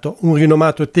soltanto un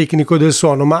rinomato tecnico del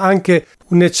suono, ma anche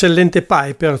un eccellente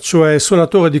piper, cioè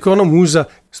suonatore di cornamusa,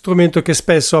 strumento che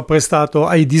spesso ha prestato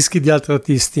ai dischi di altri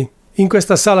artisti. In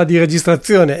questa sala di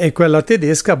registrazione e quella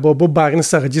tedesca, Bobo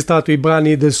Byrnes ha registrato i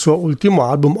brani del suo ultimo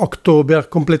album, October,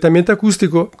 completamente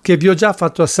acustico, che vi ho già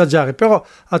fatto assaggiare, però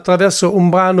attraverso un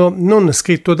brano non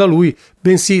scritto da lui,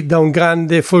 bensì da un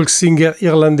grande folk singer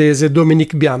irlandese,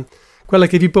 Dominic Bian. Quella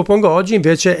che vi propongo oggi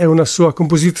invece è una sua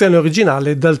composizione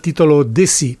originale dal titolo The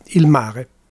Sea, il mare.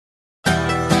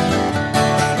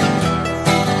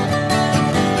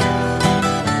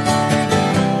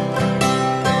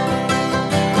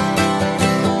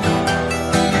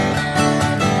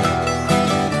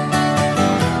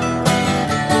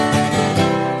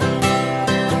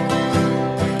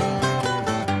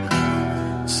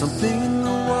 Something in the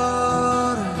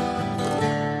water,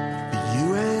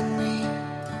 you and me.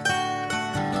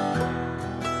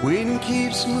 Wind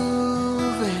keeps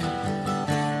moving,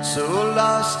 so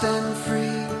lost and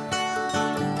free.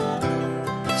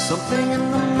 Something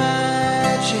in the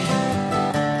magic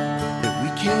that we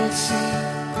can't see,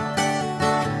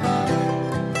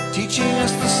 teaching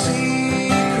us the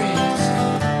secrets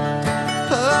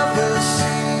of the sea.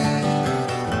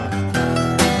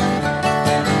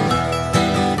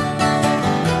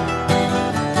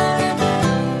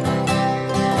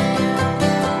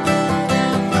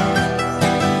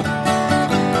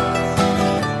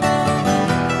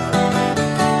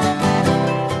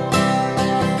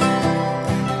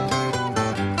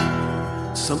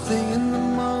 Something in the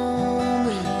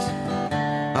moment,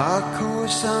 our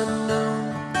course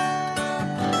unknown,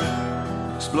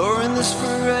 exploring this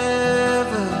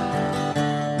forever,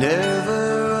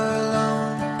 never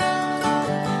alone.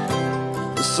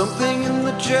 There's something in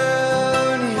the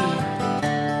journey,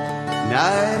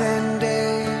 night and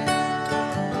day,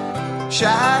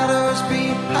 shadows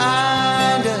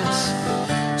behind us,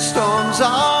 storms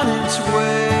on its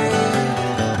way.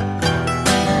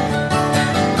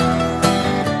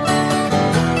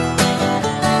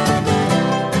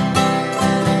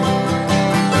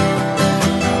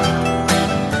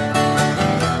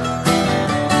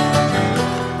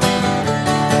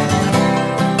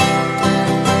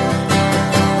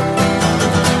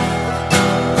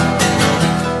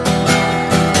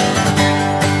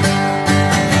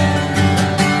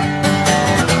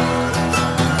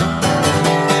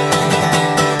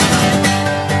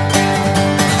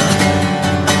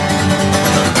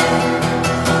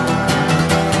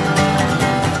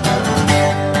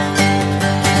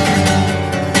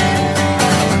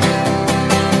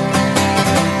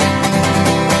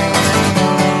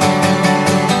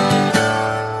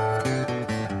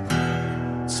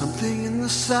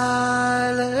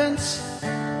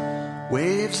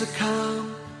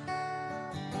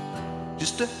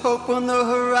 Hope on the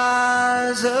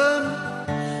horizon,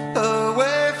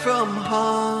 away from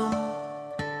harm.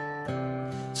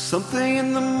 Something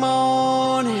in the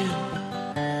morning,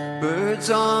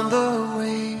 birds on the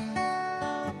wing.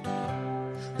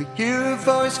 We hear a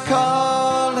voice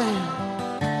calling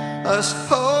us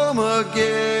home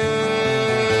again.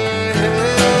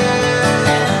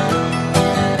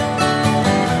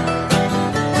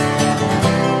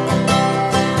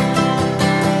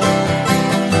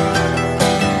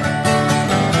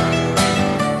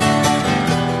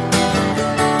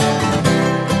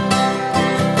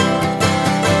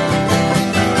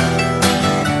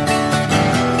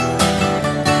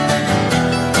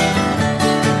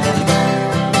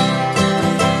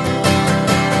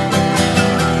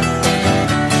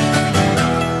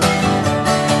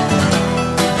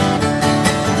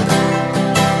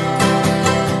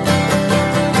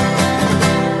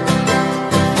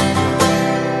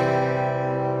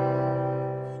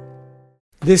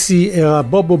 Desi era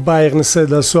Bobo Byrnes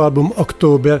dal suo album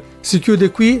October. Si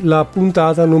chiude qui la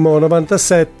puntata numero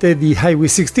 97 di Highway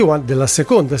 61 della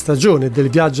seconda stagione del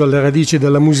viaggio alle radici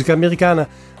della musica americana,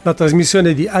 la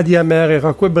trasmissione di ADMR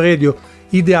Rock Web Radio,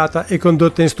 ideata e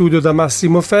condotta in studio da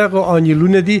Massimo Ferro ogni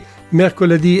lunedì,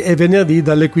 mercoledì e venerdì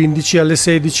dalle 15 alle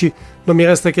 16. Non mi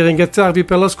resta che ringraziarvi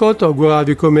per l'ascolto,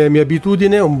 augurarvi come è mia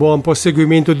abitudine un buon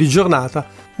proseguimento di giornata,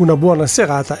 una buona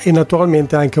serata e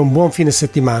naturalmente anche un buon fine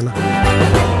settimana.